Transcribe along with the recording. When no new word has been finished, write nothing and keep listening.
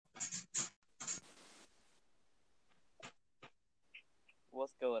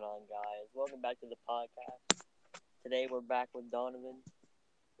on, guys? Welcome back to the podcast. Today we're back with Donovan.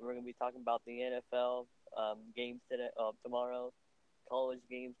 We're going to be talking about the NFL games today, tomorrow, college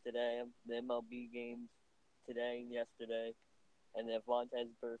games today, the MLB games today and yesterday, and then Vontez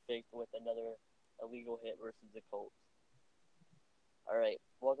Perfect with another illegal hit versus the Colts. All right,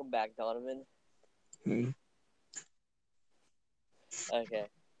 welcome back, Donovan. Hmm. Okay.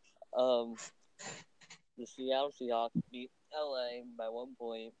 The Seattle Seahawks beat LA by 1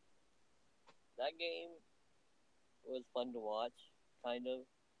 point. That game was fun to watch, kind of.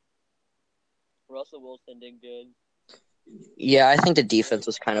 Russell Wilson did good. Yeah, I think the defense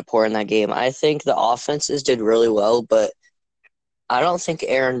was kind of poor in that game. I think the offenses did really well, but I don't think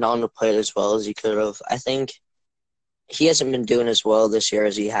Aaron Donald played as well as he could have. I think he hasn't been doing as well this year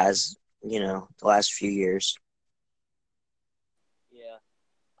as he has, the last few years. Yeah,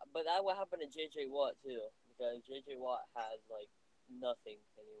 but that what happened to J.J. Watt too, because J.J. Watt has like nothing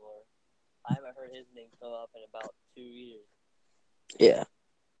anymore. I haven't heard his name come up in about 2 years. Yeah.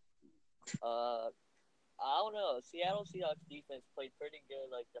 I don't know. Seattle Seahawks defense played pretty good,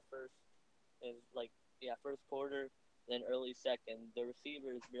 like the first, and first quarter, then early second. The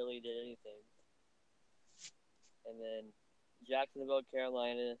receivers really did anything, and then Jacksonville,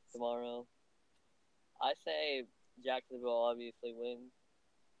 Carolina tomorrow. I say Jacksonville obviously wins,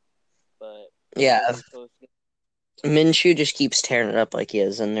 but Yeah, it'll be if a close game. Minshew just keeps tearing it up like he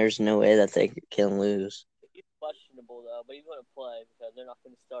is, and there's no way that they can lose. He's questionable though, but he's going to play because they're not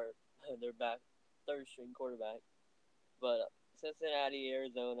going to start their third string quarterback. But Cincinnati,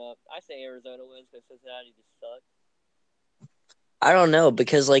 Arizona. I say Arizona wins because Cincinnati just sucks. I don't know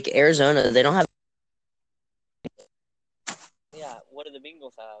because Arizona, they don't have. Yeah, what do the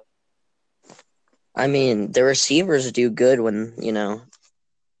Bengals have? I mean, the receivers do good when John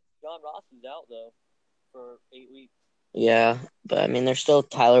Ross is out though for 8 weeks. Yeah, but I mean, there's still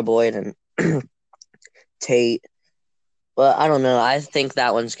Tyler Boyd and Tate. But I don't know. I think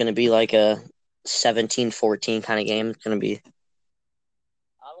that one's going to be like a 17-14 kind of game. It's going to be.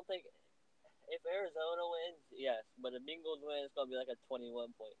 I don't think if Arizona wins, yes, but if Bengals win, it's going to be like a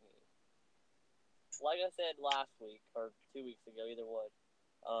 21-point game. Like I said last week or 2 weeks ago, either one.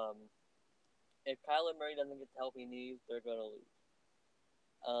 Um, if Kyler Murray doesn't get the help he needs, they're going to lose.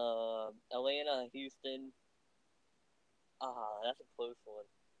 Atlanta, Houston. That's a close one.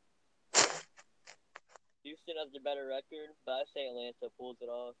 Houston has the better record, but I say Atlanta pulls it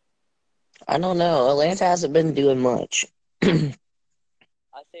off. I don't know. Atlanta hasn't been doing much. I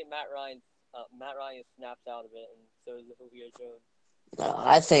say Matt Ryan snaps out of it, and so does Julio Jones.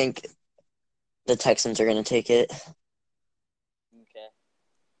 I think the Texans are going to take it. Okay.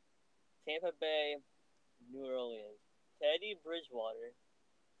 Tampa Bay, New Orleans. Teddy Bridgewater.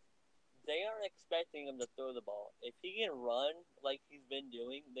 They aren't expecting him to throw the ball. If he can run like he's been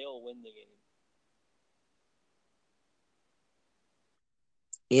doing, they will win the game.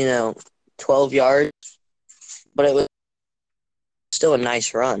 12 yards, but it was still a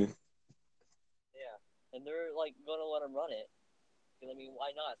nice run. Yeah, and they're like gonna let him run it. I mean,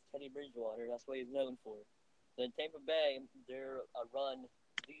 why not? It's Teddy Bridgewater. That's what he's known for. Then Tampa Bay, they're a run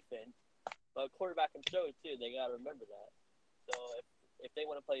defense, but a quarterback can throw it too. They gotta remember that. So if they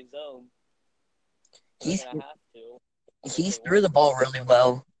want to play zone, they're He gonna have to if he they threw want the to. ball really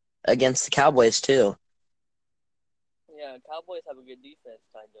well against the Cowboys too. Yeah, Cowboys have a good defense,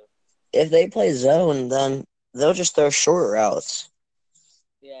 kind of. If they play zone, then they'll just throw short routes.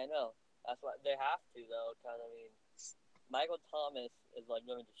 Yeah, I know. That's what they have to though. Kind of. I mean, Michael Thomas is like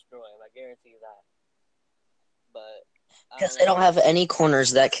going to destroy him. I guarantee that. But I Because don't they know. don't have any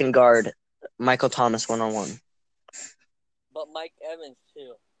corners that can guard Michael Thomas one-on-one. But Mike Evans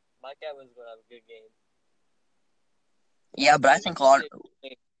too. Mike Evans gonna have a good game. Yeah, but I This think is gonna be a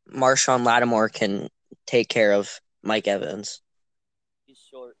good game. Marshawn Lattimore can take care of Mike Evans. He's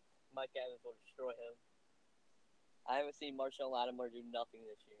short. Mike Evans will destroy him. I haven't seen Marshawn Lattimore do nothing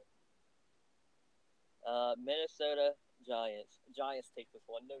this year. Minnesota Giants. Giants take this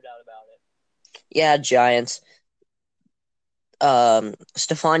one, no doubt about it. Yeah, Giants.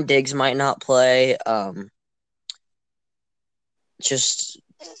 Stephon Diggs might not play. Just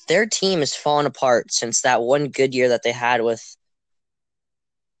their team has fallen apart since that one good year that they had with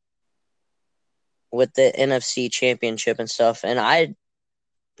the NFC Championship and stuff. And I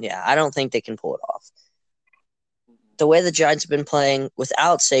don't think they can pull it off. The way the Giants have been playing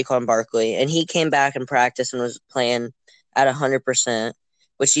without Saquon Barkley, and he came back in practice and was playing at 100%,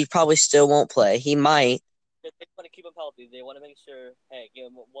 which he probably still won't play. He might. They want to keep him healthy. They want to make sure, hey, give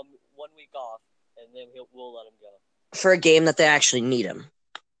him one week off, and then we'll let him go. For a game that they actually need him.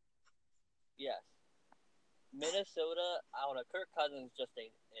 Yes. Minnesota, I don't know. Kirk Cousins just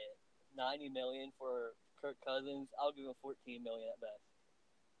ain't it. $90 million for Kirk Cousins. I'll give him $14 million at best.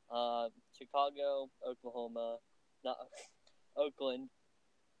 Chicago, Oklahoma, not Oakland.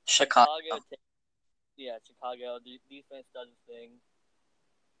 Chicago. Chicago. Defense does its thing.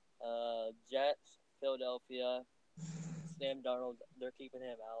 Jets, Philadelphia, Sam Darnold. They're keeping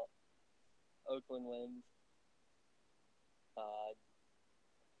him out. Oakland wins.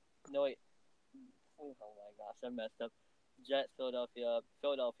 No wait. Oh my gosh, I messed up. Jets, Philadelphia.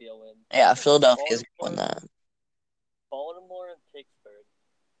 Philadelphia wins. Yeah, Philadelphia's won that. Baltimore and Pittsburgh.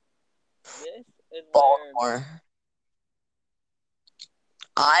 This is Baltimore.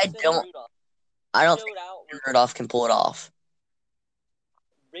 I don't think Rudolph can pull it off.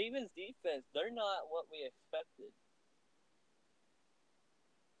 Ravens defense, they're not what we expected.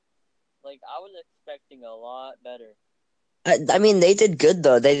 Like, I was expecting a lot better. I mean, they did good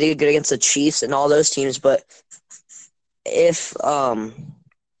though. They did good against the Chiefs and all those teams, but if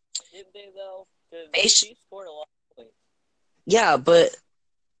did they though? Because the Chiefs scored a lot of points. Yeah, but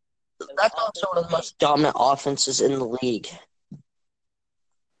that's also one of the most dominant offenses in the league.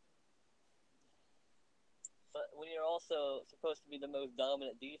 But when you're also supposed to be the most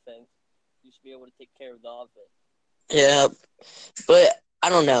dominant defense, you should be able to take care of the offense. Yeah, but I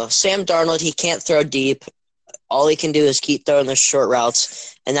don't know. Sam Darnold, he can't throw deep. All he can do is keep throwing the short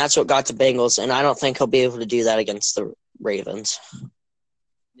routes, and that's what got the Bengals, and I don't think he'll be able to do that against the Ravens.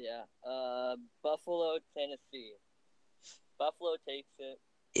 Yeah. Buffalo, Tennessee. Buffalo takes it.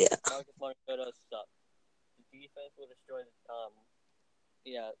 Yeah. Marcus Mariota sucks. The defense will destroy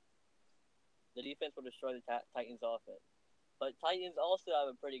the defense will destroy the Titans' offense. But Titans also have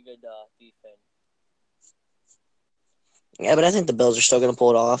a pretty good defense. Yeah, but I think the Bills are still going to pull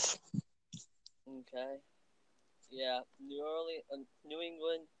it off. Okay. Yeah, New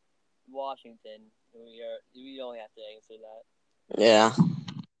England, Washington. We only have to answer that. Yeah.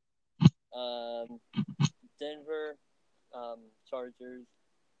 Denver, Chargers.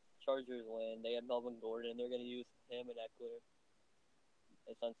 Chargers win. They have Melvin Gordon. They're going to use him and Eckler.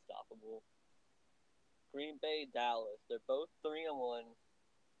 It's unstoppable. Green Bay, Dallas. They're both 3-1.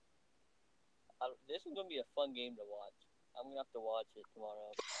 This is going to be a fun game to watch. I'm going to have to watch it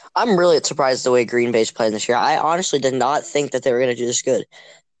tomorrow. I'm really surprised the way Green Bay's playing this year. I honestly did not think that they were going to do this good.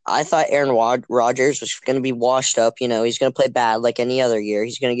 I thought Aaron Rodgers was going to be washed up. He's going to play bad like any other year.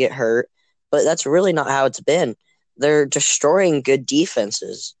 He's going to get hurt. But that's really not how it's been. They're destroying good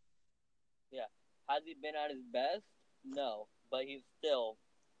defenses. Yeah. Has he been at his best? No. But he's still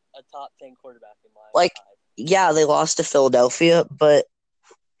a top 10 quarterback in my eyes. Yeah, they lost to Philadelphia, but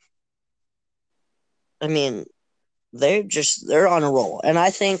I mean, they're on a roll. And I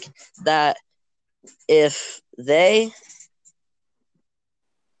think that if they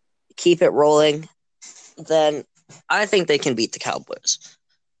keep it rolling, then I think they can beat the Cowboys.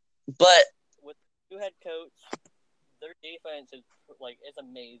 But with the new head coach, their defense is it's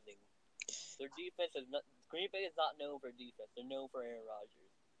amazing. Their defense is not. Green Bay is not known for defense. They're known for Aaron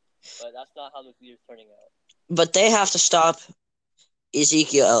Rodgers. But that's not how this year's turning out. But they have to stop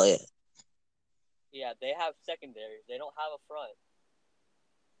Ezekiel Elliott. Yeah, they have secondary. They don't have a front.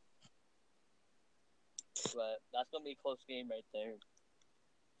 But that's going to be a close game right there.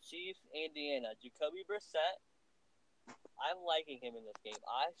 Chiefs, Indiana. Jacoby Brissett. I'm liking him in this game.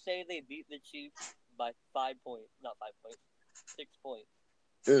 I say they beat the Chiefs by 5 points. Not 5 points. 6 points.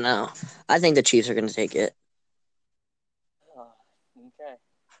 No. I think the Chiefs are going to take it. Okay.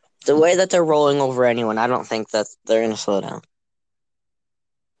 The way that they're rolling over anyone, I don't think that they're going to slow down.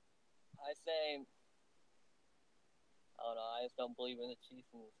 I say, I don't know. I just don't believe in the Chiefs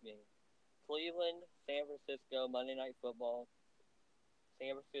in this game. Cleveland, San Francisco, Monday Night Football.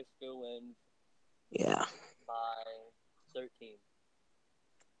 San Francisco wins. Yeah. By 13.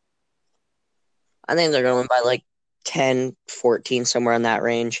 I think they're going to win by 10, 14, somewhere in that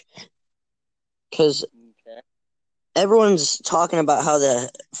range. Because everyone's talking about how the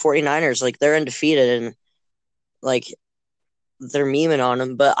 49ers, they're undefeated and, they're memeing on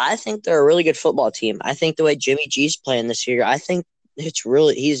them. But I think they're a really good football team. I think the way Jimmy G's playing this year, I think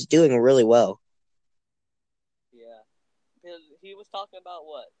he's doing really well. Yeah. Because he was talking about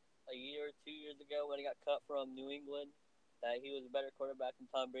a year or 2 years ago when he got cut from New England, that he was a better quarterback than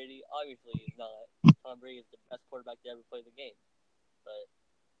Tom Brady. Obviously, he's not. Tom Brady is the best quarterback to ever play the game.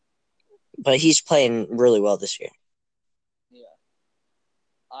 But he's playing really well this year. Yeah.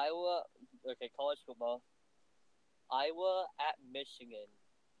 Iowa, college football. Iowa at Michigan.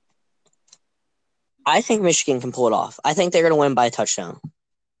 I think Michigan can pull it off. I think they're going to win by a touchdown.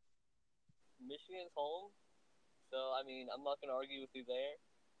 Michigan's home. So, I mean, I'm not going to argue with you there.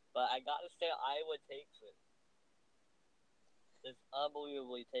 But I got to say Iowa takes it. just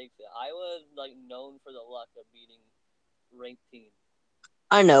unbelievably takes it. Iowa is like known for the luck of beating ranked teams.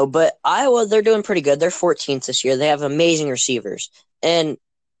 I know, but Iowa, they're doing pretty good. They're 14th this year. They have amazing receivers. And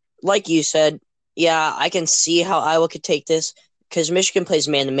like you said, yeah, I can see how Iowa could take this because Michigan plays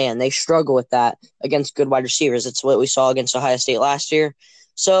man-to-man. They struggle with that against good wide receivers. It's what we saw against Ohio State last year.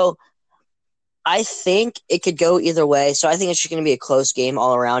 So I think it could go either way. So I think it's just going to be a close game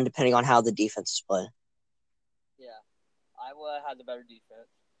all around, depending on how the defenses play. Yeah, Iowa had the better defense.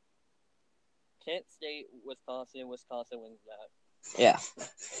 Kent State, Wisconsin. Wisconsin wins that. Yeah.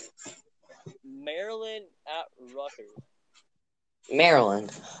 Maryland at Rutgers.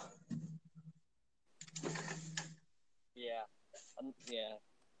 Maryland. Yeah. Yeah.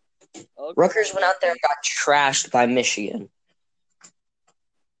 Rutgers went out there and got trashed by Michigan.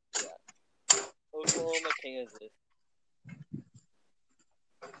 Yeah. Oklahoma, Kansas.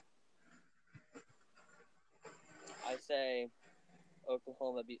 I say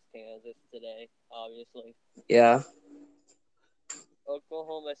Oklahoma beats Kansas today, obviously. Yeah.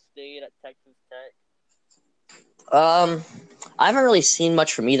 Oklahoma State at Texas Tech. I haven't really seen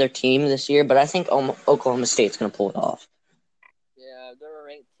much from either team this year, but I think Oklahoma State's going to pull it off. Yeah, they're a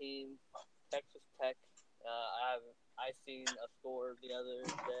ranked team. Texas Tech. I seen a score the other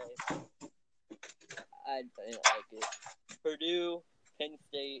day. I didn't like it. Purdue, Penn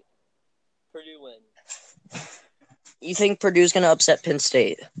State. Purdue wins. You think Purdue's going to upset Penn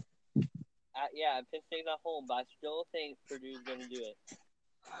State? Yeah, Penn State's at home, but I still think Purdue's going to do it.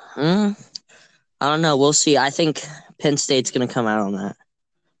 I don't know. We'll see. I think Penn State's going to come out on that.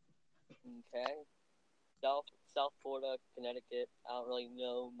 Okay. South Florida, Connecticut. I don't really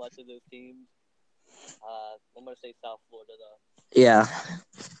know much of those teams. I'm going to say South Florida, though. Yeah.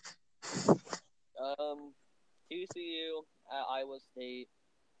 TCU at Iowa State.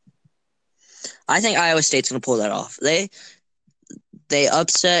 I think Iowa State's going to pull that off. They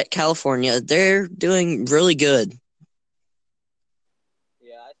upset California. They're doing really good.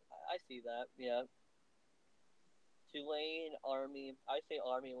 Yeah, I see that. Yeah. Tulane, Army. I say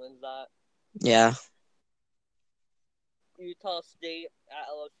Army wins that. Yeah. Utah State at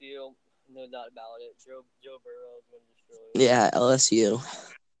LSU. No doubt about it. Joe Burrow's going to destroy it. Yeah, LSU.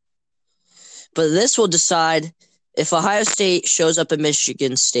 But this will decide if Ohio State shows up at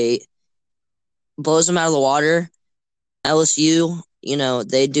Michigan State, blows them out of the water, LSU,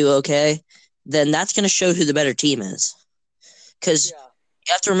 they do okay, then that's going to show who the better team is. Because you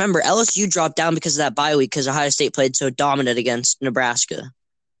have to remember, LSU dropped down because of that bye week because Ohio State played so dominant against Nebraska.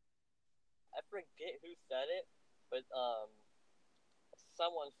 I forget who said it, but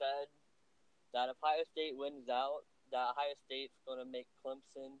someone said that if Ohio State wins out, that Ohio State's going to make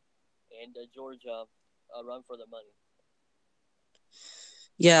Clemson and Georgia run for the money.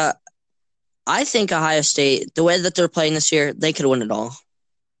 Yeah, I think Ohio State, the way that they're playing this year, they could win it all.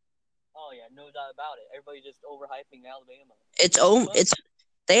 Oh yeah, no doubt about it. Everybody's just overhyping Alabama.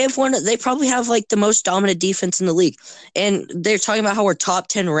 They probably have like the most dominant defense in the league, and they're talking about how we're top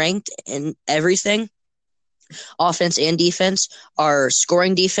 10 ranked in everything, offense and defense. Our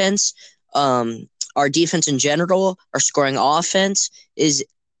scoring defense, our defense in general, our scoring offense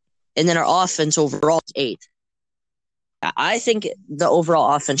and then our offense overall is 8th. I think the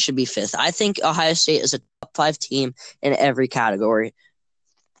overall offense should be 5th. I think Ohio State is a top 5 team in every category.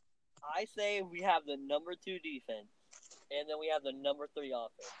 I say we have the number 2 defense, and then we have the number 3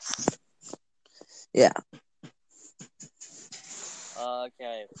 offense. Yeah.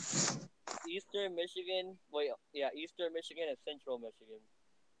 Okay. Eastern Michigan and Central Michigan.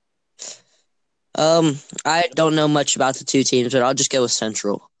 I don't know much about the two teams, but I'll just go with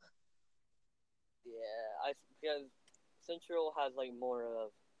Central. Yeah, because Central has like more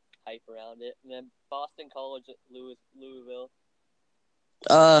of hype around it, and then Boston College at Louisville.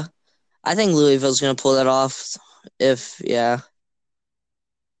 I think Louisville's gonna pull that off. Air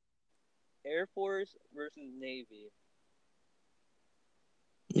Force versus Navy.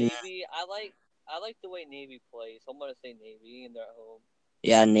 Navy, I like the way Navy plays, so I'm gonna say Navy, and they're at home.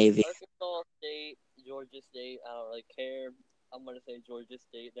 Yeah, Navy. Arkansas State, Georgia State. I don't really care. I'm gonna say Georgia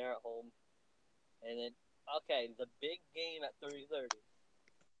State. They're at home. And then, the big game at 3:30.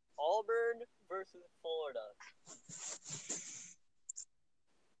 Auburn versus Florida.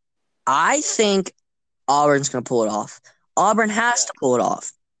 I think Auburn's gonna pull it off. Auburn has to pull it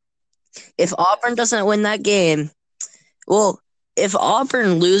off. If Auburn doesn't win that game, if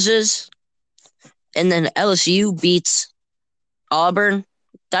Auburn loses and then LSU beats Auburn,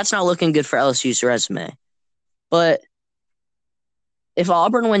 that's not looking good for LSU's resume. But if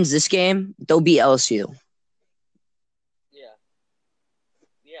Auburn wins this game, they'll beat LSU.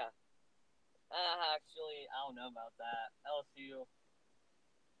 Yeah. Actually, I don't know about that. LSU.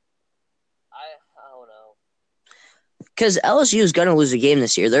 I don't know. Because LSU is going to lose a game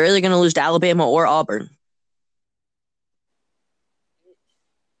this year. They're either going to lose to Alabama or Auburn.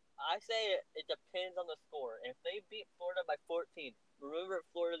 I say it depends on the score. If they beat Florida by 14, remember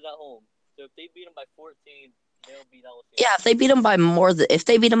Florida's at home. So if they beat them by 14, they'll beat LSU. Yeah, if they beat them by if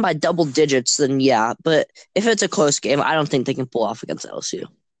they beat them by double digits, then yeah. But if it's a close game, I don't think they can pull off against LSU.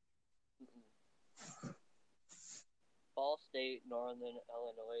 Ball State, Northern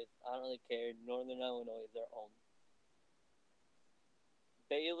Illinois. I don't really care. Northern Illinois, they're home.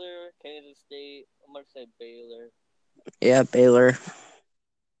 Baylor, Kansas State. I'm gonna say Baylor. Yeah, Baylor.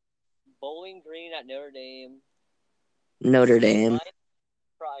 Bowling Green at Notre Dame. Notre Dame. Might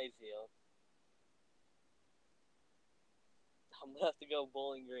surprise you. I'm gonna have to go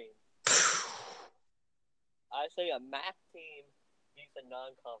Bowling Green. I say a MAC team beats a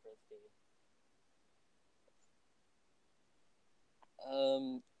non-conference team.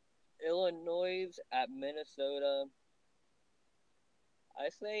 Illinois at Minnesota. I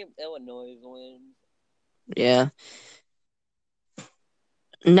say Illinois wins. Yeah.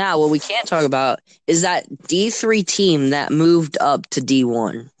 Now, what we can't talk about is that D3 team that moved up to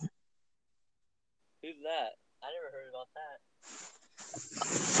D1. Who's that? I never heard about that.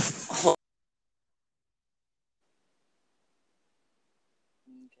 Okay.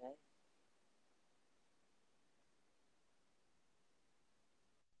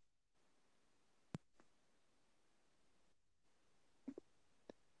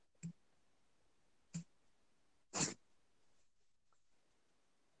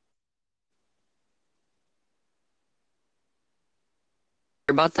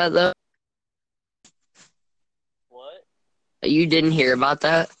 About that though? What? You didn't hear about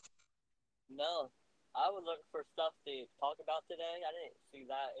that? No. I was looking for stuff to talk about today. I didn't see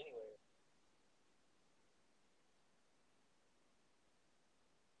that anywhere.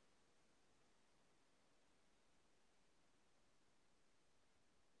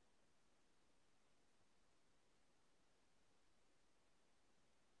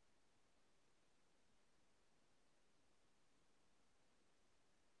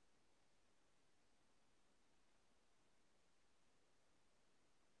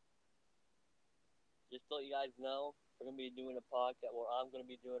 Just to let you guys know, we're gonna be doing a podcast. Well, I'm gonna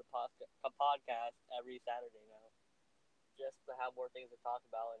be doing a podcast every Saturday now, just to have more things to talk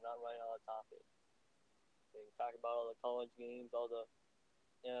about and not run out of topics. So we can talk about all the college games, all the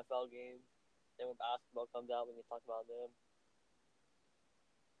NFL games. Then when basketball comes out, we can talk about them.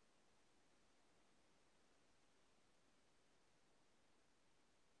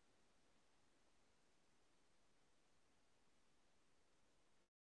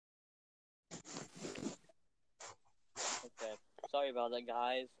 Okay, sorry about that,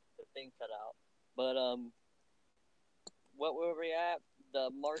 guys. The thing cut out. But what were we at? The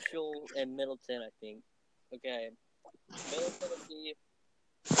Marshall and Middleton, I think. Okay, Middle Tennessee.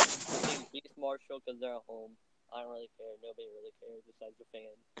 I think beats Marshall because they're at home. I don't really care. Nobody really cares besides the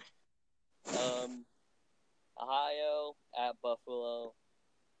fans. Ohio at Buffalo.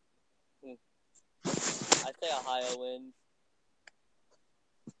 I say Ohio wins.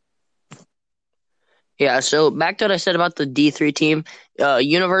 Yeah, so back to what I said about the D3 team.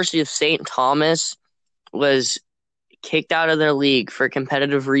 University of St. Thomas was kicked out of their league for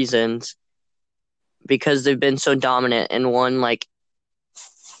competitive reasons because they've been so dominant and won like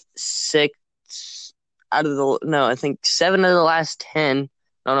 7 of the last 10.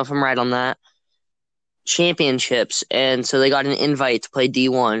 I don't know if I'm right on that. Championships, and so they got an invite to play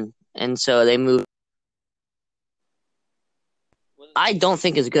D1, and so they moved. I don't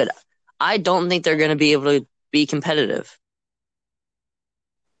think it's good. I don't think they're going to be able to be competitive.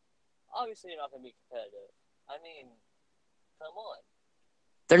 Obviously, you're not going to be competitive. I mean, come on.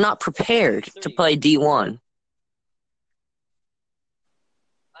 They're not prepared to play D1.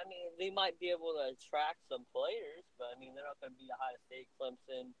 I mean, they might be able to attract some players, but I mean, they're not going to be Ohio State,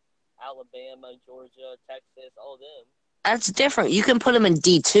 Clemson, Alabama, Georgia, Texas, all them. That's different. You can put them in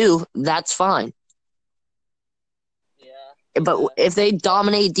D2. That's fine. Yeah. But if they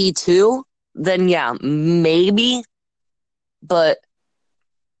dominate D2, then yeah, maybe. But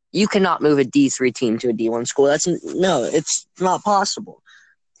you cannot move a D3 team to a D1 school. It's not possible.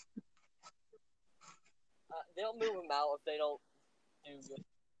 They'll move them out if they don't do good.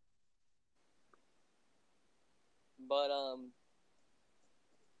 But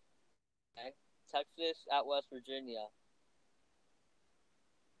okay. Texas at West Virginia.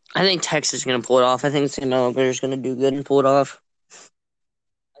 I think Texas is going to pull it off. I think St. Albans is going to do good and pull it off.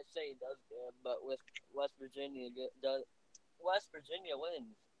 I say he does good, but with West Virginia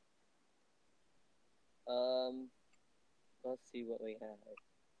wins. Let's see what we have.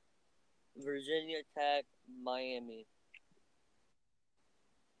 Virginia Tech, Miami.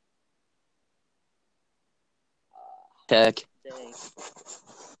 Tech. Dang.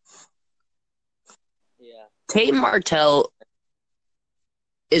 Yeah. Tate Martell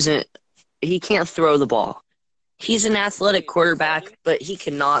isn't. He can't throw the ball. He's an athletic quarterback, but he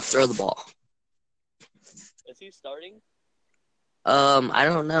cannot throw the ball. Is he starting? I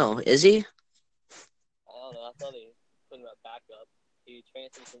don't know. Is he? I don't know. I thought he put him at backup. He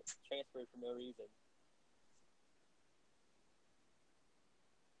transferred for no reason.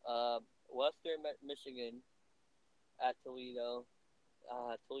 Western Michigan at Toledo.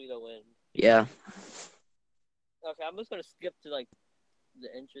 Toledo wins. Yeah. Okay, I'm just gonna skip to like the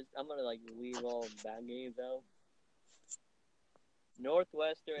interest. I'm gonna like leave all bad games out.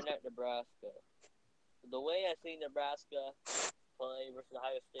 Northwestern at Nebraska. The way I see Nebraska play versus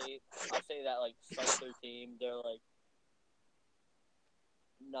Ohio State, I'll say that like sucks their team. They're like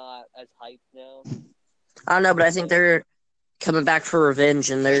not as hyped now. I don't know, but I think they're coming back for revenge,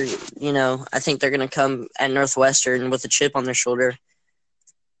 and I think they're going to come at Northwestern with a chip on their shoulder.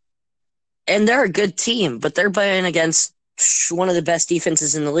 And they're a good team, but they're playing against one of the best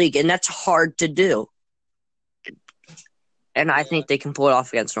defenses in the league, and that's hard to do. And I think they can pull it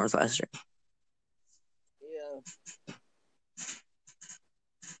off against Northwestern. Yeah.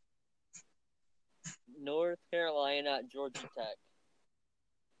 North Carolina at Georgia Tech.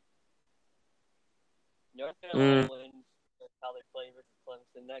 North Carolina wins. That's how they play versus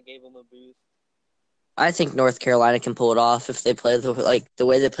Clemson. That gave them a boost. I think North Carolina can pull it off if they play the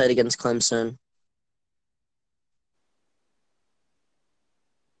way they played against Clemson.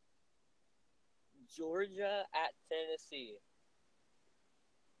 Georgia at Tennessee.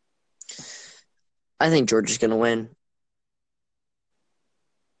 I think Georgia's going to win.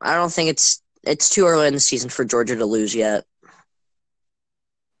 I don't think it's too early in the season for Georgia to lose yet.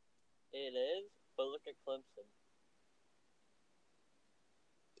 It is, but look at Clemson.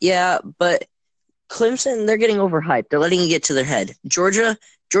 Yeah, but Clemson, they're getting overhyped. They're letting it get to their head. Georgia's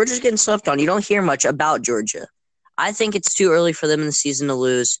getting slept on. You don't hear much about Georgia. I think it's too early for them in the season to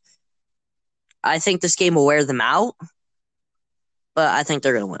lose. I think this game will wear them out, but I think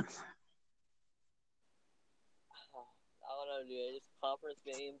they're going to win. I don't know, dude. This conference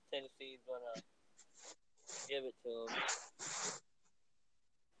game, Tennessee's going to give it to them.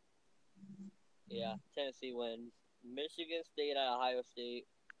 Yeah, Tennessee wins. Michigan State at Ohio State.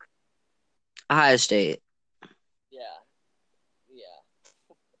 Ohio State. Yeah.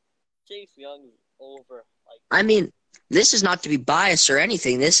 Chase Young's over. I mean, this is not to be biased or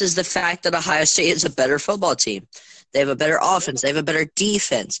anything. This is the fact that Ohio State is a better football team. They have a better offense. They have a better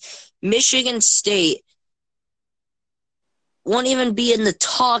defense. Michigan State won't even be in the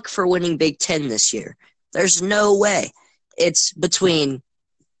talk for winning Big Ten this year. There's no way. It's between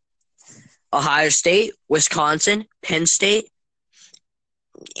Ohio State, Wisconsin, Penn State,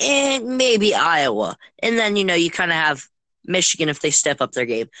 and maybe Iowa. And then, you kind of have Michigan if they step up their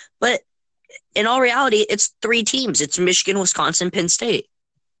game. But in all reality, it's three teams. It's Michigan, Wisconsin, Penn State.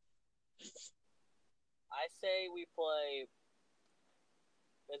 I say we play.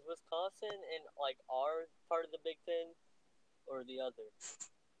 Is Wisconsin in our part of the Big Ten or the other?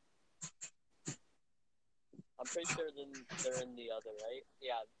 I'm pretty sure they're in the other, right?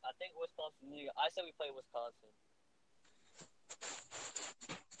 Yeah, I think Wisconsin. I say we play Wisconsin.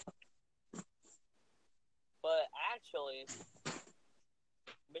 But actually,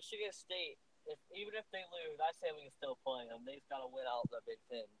 Michigan State, even if they lose, I say we can still play them. They just got to win out the Big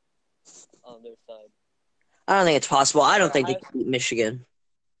Ten on their side. I don't think it's possible. I don't think they can beat Michigan.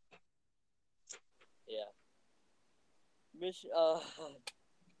 Yeah.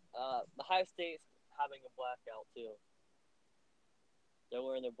 Ohio State's having a blackout too. They're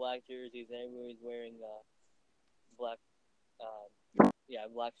wearing their black jerseys, and everybody's wearing black.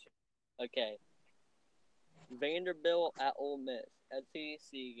 Black shirt. Okay. Vanderbilt at Ole Miss.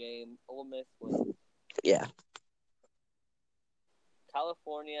 SEC game. Ole Miss wins. Yeah.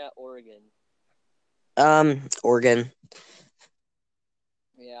 California, Oregon. Oregon.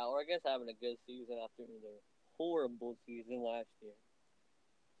 Yeah, Oregon's having a good season after their horrible season last year.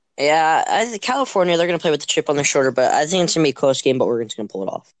 Yeah, I think California, they're going to play with the chip on their shoulder, but I think it's going to be a close game, but Oregon's going to pull it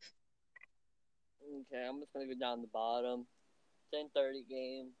off. Okay, I'm just going to go down the bottom. 10:30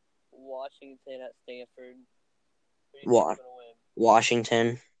 game. Washington at Stanford. Who do you think's going to win?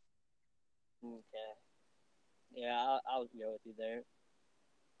 Washington. Okay. Yeah, I would go with you there.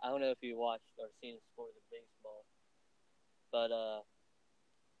 I don't know if you watched or seen sports of baseball, but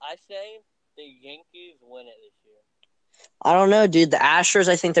I say the Yankees win it this year. I don't know, dude. The Astros,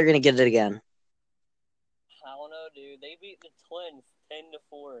 I think they're going to get it again. Dude, they beat the Twins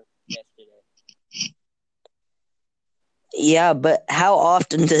 10-4 yesterday. Yeah, but how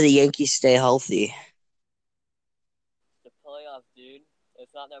often do the Yankees stay healthy? The playoffs, dude.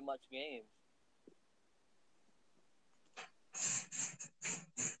 It's not that much games.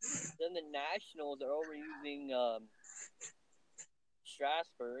 Then the Nationals are overusing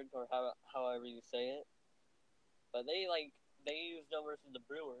Strasburg, or however you say it. But they used them versus the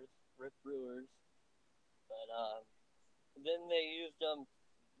Brewers, Rick Brewers. But then they used them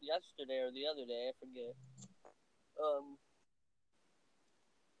yesterday or the other day, I forget.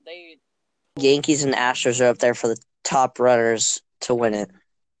 They Yankees and Astros are up there for the top runners to win it.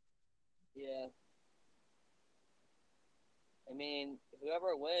 Yeah. I mean,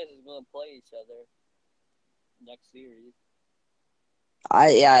 whoever wins is going to play each other next series.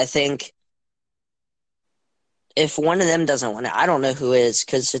 I think if one of them doesn't win it, I don't know who is,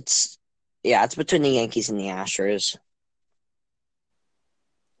 because it's between the Yankees and the Astros.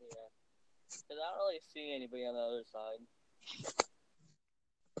 Yeah. Because I don't really see anybody on the other side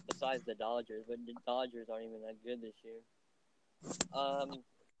besides the Dodgers, but the Dodgers aren't even that good this year.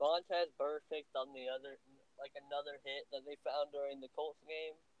 Vontez Burfict on the other, another hit that they found during the Colts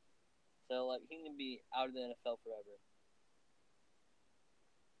game. So, he can be out of the NFL forever.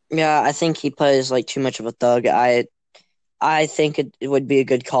 Yeah, I think he plays too much of a thug. I think it would be a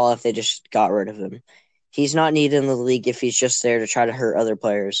good call if they just got rid of him. He's not needed in the league if he's just there to try to hurt other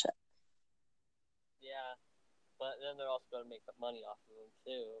players. Yeah, but then they're also going to make money off of him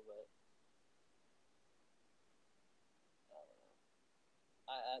too. But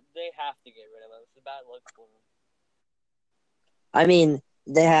they have to get rid of him. It's a bad look for him. I mean,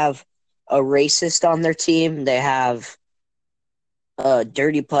 they have a racist on their team. They have a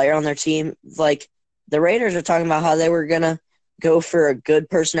dirty player on their team. The Raiders are talking about how they were gonna go for a good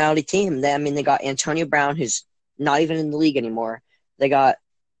personality team. They got Antonio Brown, who's not even in the league anymore. They got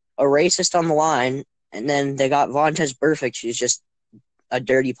a racist on the line, and then they got Vontez Burfict, who's just a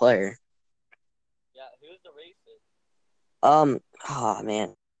dirty player. Yeah, who's the racist? Oh man,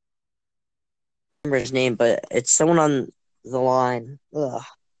 I remember his name, but it's someone on the line. Ugh.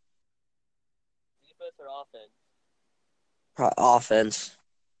 Defense or offense? Offense.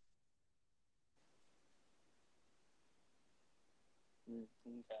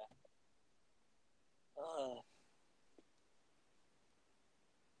 Okay.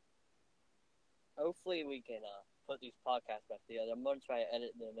 Hopefully we can put these podcasts back together. I'm gonna try to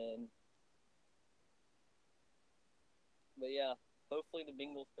edit them in. But yeah, hopefully the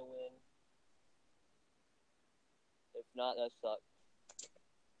Bengals can win. If not, that sucks.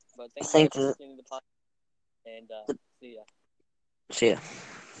 But thank you guys for listening to the podcast, and see ya. See ya.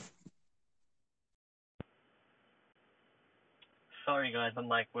 Sorry guys, my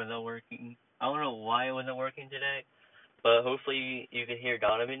mic wasn't working. I don't know why it wasn't working today, but hopefully you can hear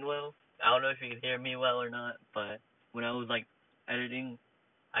Donovan well. I don't know if you can hear me well or not, but when I was editing,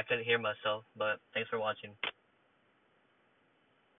 I couldn't hear myself. But thanks for watching.